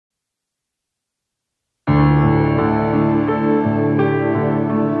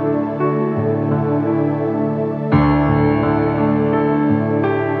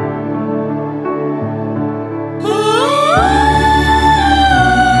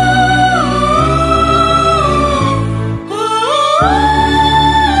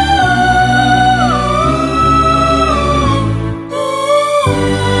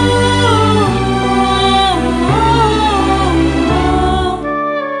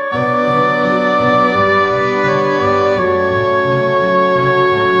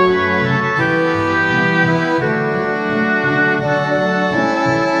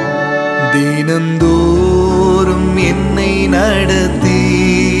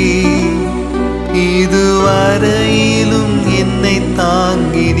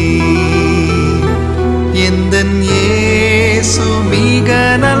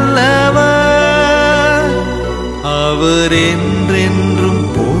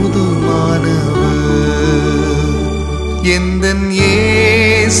எந்தன்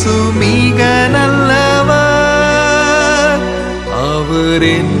இயேசு மிக நல்லவர், அவர்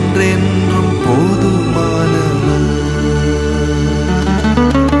என்றென்றும் போதுமானவர்.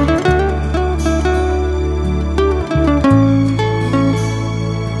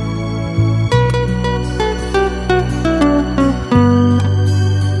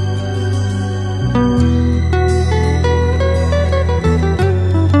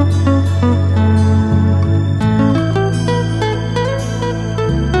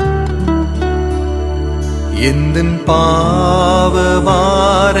 எந்தன் பாவ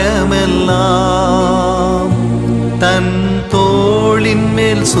பாரமெல்லாம் தன் தோளின்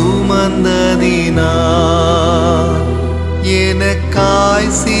மேல் சுமந்ததினார் எனக்காய்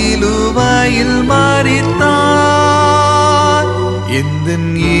சிலுவையில் மரித்தார்.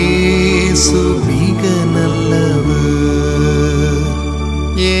 எந்தன் இயேசு மிக நல்லவர்,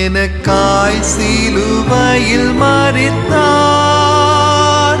 எனக்காய் சிலுவையில் மரித்தார்.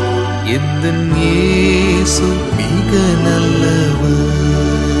 எந்தன் இயேசு மிக நல்லவர்,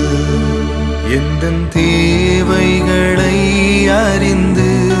 எந்தன் தேவைகளை அறிந்து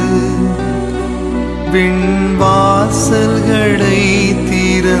விண்வாசல்களை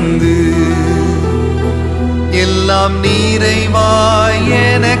திறந்து எல்லாம் நிறைவாய்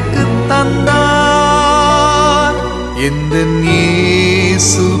எனக்கு தந்தார். எந்தன்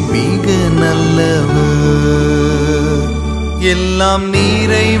இயேசு மிக நல்லவர், எல்லாம்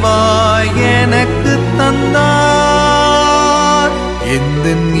நிறைவாய் எனக்கு தந்தார்.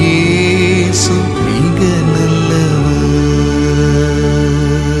 எந்தன் இயேசு மிக நல்லவர்.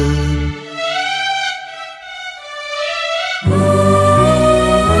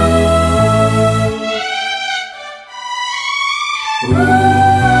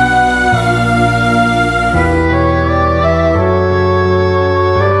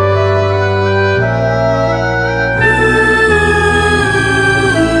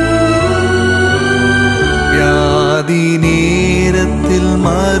 நேரத்தில்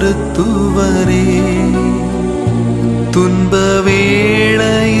மருத்துவரே, துன்ப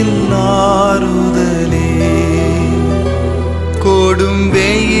வேளையில் ஆறுதலே, கொடும்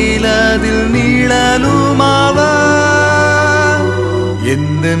வெயில் அதில் நிழலுமாவர்.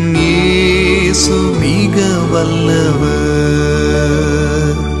 எந்தன் இயேசு மிக வல்லவர்,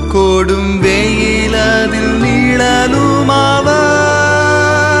 கொடும் வெயில் அதில் நிழலுமாவர்.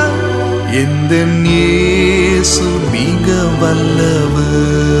 எந்தன் இயேசு மிக வல்லவர்.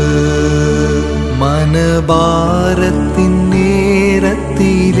 மனபாரத்தின்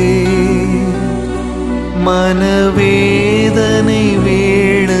நேரத்திலே, மனவேதனை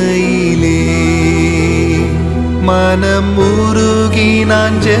வேளையிலே, மனம் உருகி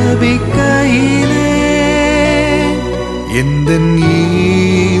நான் ஜெபிக்கையிலே, எந்தன்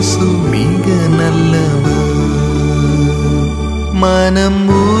இயேசு மிக நல்லவர். மனம்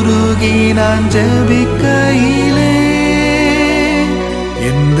உருகி நான் ஜெபிக்கையிலே,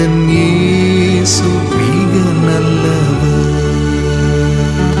 எந்தன் இயேசு மிக நல்லவர்.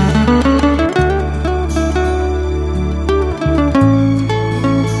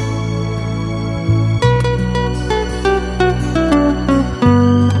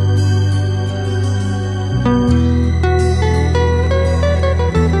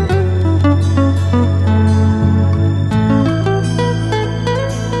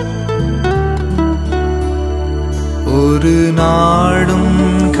 ஒரு நாடும்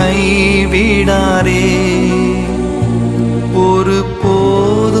கைவிடாரே, ஒரு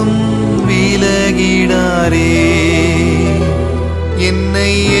போதும் விலகிடாரே,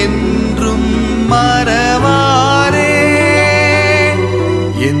 என்னை என்றும் மறவாரே.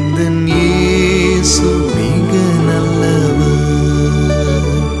 எந்தன் இயேசு மிக நல்லவர்,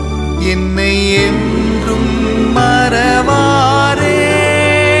 என்னை என்றும் மறவாரே.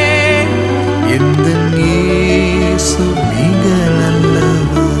 எந்தன் இயேசு மிக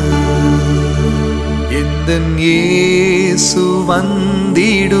நல்லவர், எந்தன் இயேசு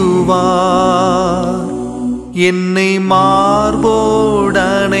வந்திடுவார், என்னை மார்போடு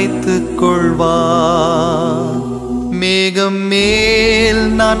அணைத்துக் கொள்வார். மேகம் மேல்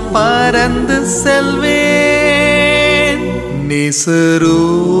நான் பறந்து செல்வேன்,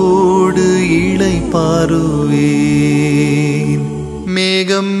 நேசரோடு இளைப்பாறுவேன்.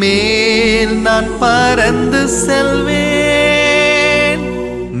 மேகம் மேல் நான் பறந்து செல்வேன்,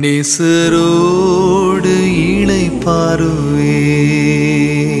 நேசரோடு இளைப்பாறுவேன்.